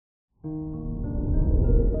Good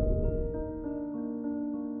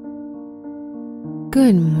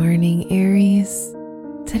morning, Aries.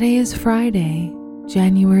 Today is Friday,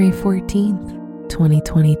 January 14th,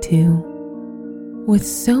 2022. With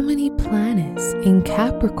so many planets in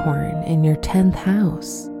Capricorn in your 10th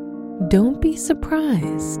house, don't be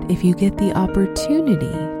surprised if you get the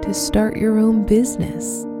opportunity to start your own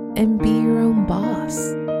business and be your own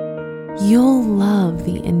boss. You'll love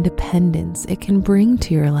the independence it can bring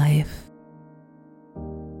to your life.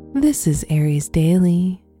 This is Aries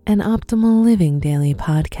Daily, an Optimal Living Daily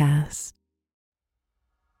podcast.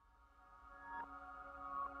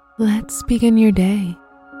 Let's begin your day.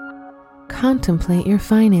 Contemplate your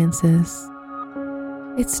finances.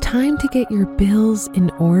 It's time to get your bills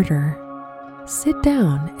in order. Sit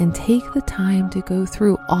down and take the time to go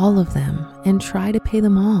through all of them and try to pay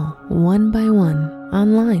them all one by one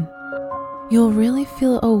online. You'll really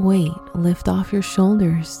feel a weight lift off your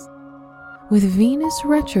shoulders. With Venus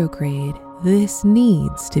retrograde, this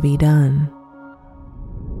needs to be done.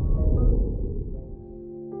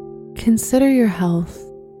 Consider your health.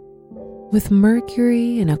 With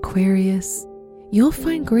Mercury and Aquarius, you'll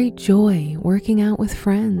find great joy working out with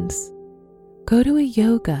friends. Go to a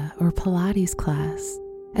yoga or Pilates class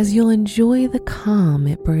as you'll enjoy the calm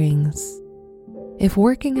it brings. If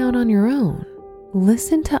working out on your own,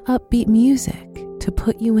 listen to upbeat music to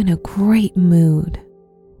put you in a great mood.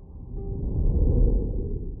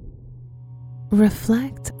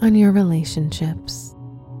 Reflect on your relationships.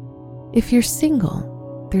 If you're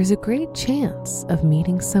single, there's a great chance of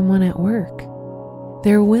meeting someone at work.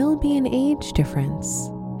 There will be an age difference,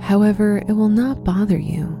 however, it will not bother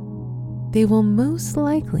you. They will most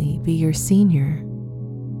likely be your senior.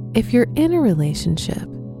 If you're in a relationship,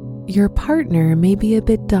 your partner may be a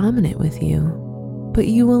bit dominant with you, but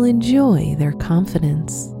you will enjoy their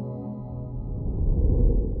confidence.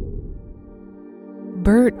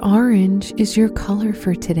 Burnt orange is your color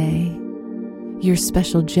for today. Your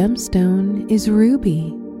special gemstone is ruby,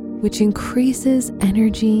 which increases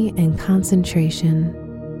energy and concentration.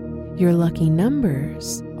 Your lucky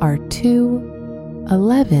numbers are 2,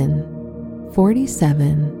 11,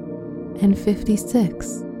 47, and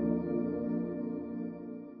 56.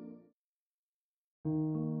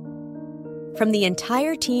 From the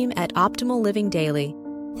entire team at Optimal Living Daily,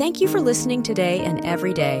 thank you for listening today and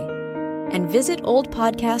every day. And visit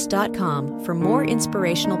oldpodcast.com for more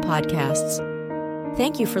inspirational podcasts.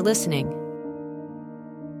 Thank you for listening.